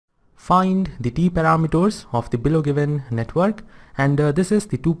find the T parameters of the below given network, and this is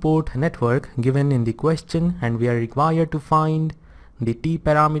the two-port network given in the question, and we are required to find the T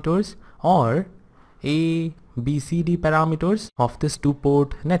parameters or A, B, C, D parameters of this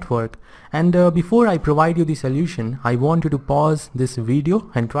two-port network. And before I provide you the solution, I want you to pause this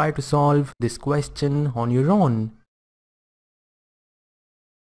video and try to solve this question on your own.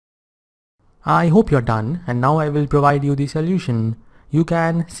 I hope you're done, and now I will provide you the solution. You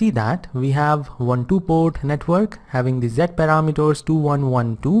can see that we have one two-port network having the Z parameters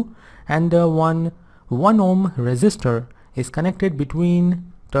 2112, and one 1 ohm resistor is connected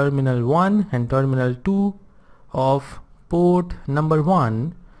between terminal 1 and terminal 2 of port number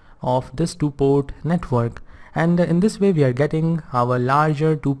 1 of this two-port network. And in this way we are getting our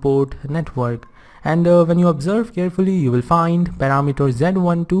larger two-port network. And when you observe carefully, you will find parameter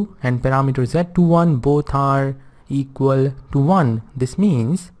Z12 and parameter Z21 both are equal to 1. This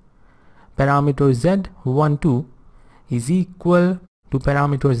means parameter Z12 is equal to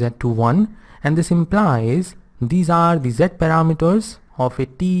parameter Z21, and this implies these are the Z parameters of a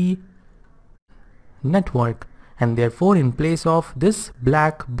T network, and therefore in place of this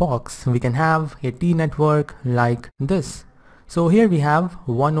black box we can have a T network like this. So here we have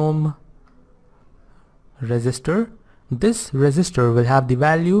 1 ohm resistor. This resistor will have the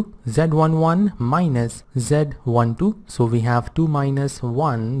value Z11 minus Z12, so we have 2 minus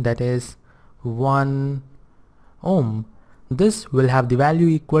 1, that is 1 ohm. This will have the value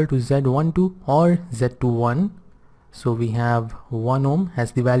equal to Z12 or Z21, so we have 1 ohm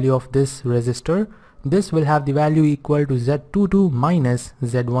as the value of this resistor. This will have the value equal to Z22 minus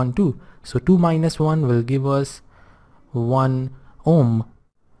Z12, so 2 minus 1 will give us 1 ohm.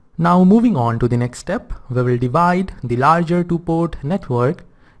 Now moving on to the next step, we will divide the larger two-port network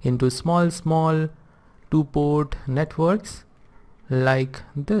into small two-port networks like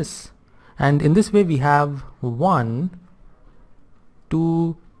this. And in this way we have 1,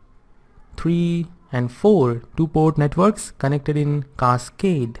 2, 3 and 4 two-port networks connected in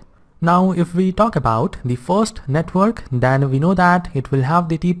cascade. Now if we talk about the first network, then we know that it will have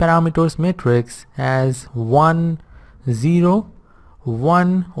the T parameters matrix as 1, 0,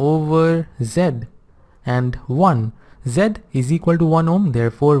 1 over Z and 1. Z is equal to 1 ohm,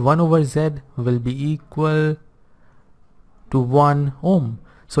 therefore 1 over Z will be equal to 1 ohm.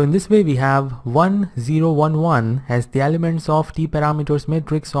 So in this way we have 1, 0, 1, 1 as the elements of T parameters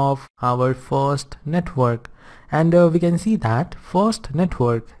matrix of our first network. And we can see that first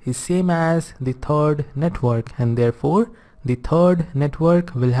network is same as the third network, and therefore the third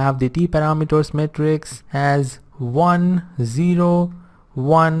network will have the T parameters matrix as 1, 0,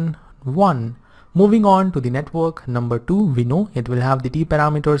 1, 1. Moving on to the network number 2, we know it will have the T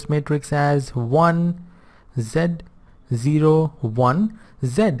parameters matrix as 1, Z, 0, 1.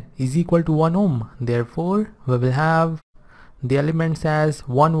 Z is equal to 1 ohm, therefore we will have the elements as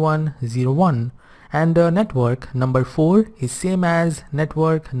 1, 1, 0, 1. And network number 4 is same as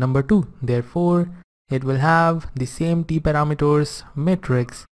network number 2, therefore it will have the same T parameters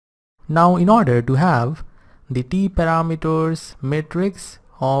matrix. Now in order to have the T parameters matrix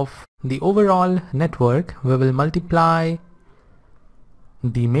of the overall network, we will multiply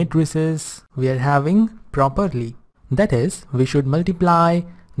the matrices we are having properly. That is, we should multiply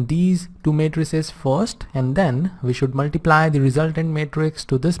these two matrices first, and then we should multiply the resultant matrix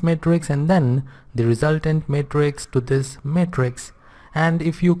to this matrix, and then the resultant matrix to this matrix. And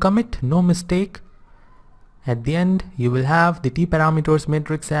if you commit no mistake, at the end you will have the T parameters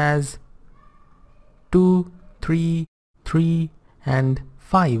matrix as 2, 3, 3 and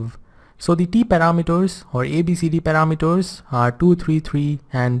 5. So the T parameters or ABCD parameters are 2, 3, 3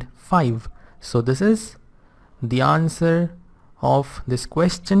 and 5. So this is the answer of this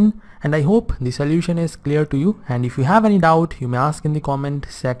question, and I hope the solution is clear to you, and if you have any doubt you may ask in the comment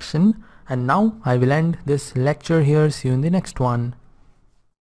section. And now I will end this lecture here. See you in the next one.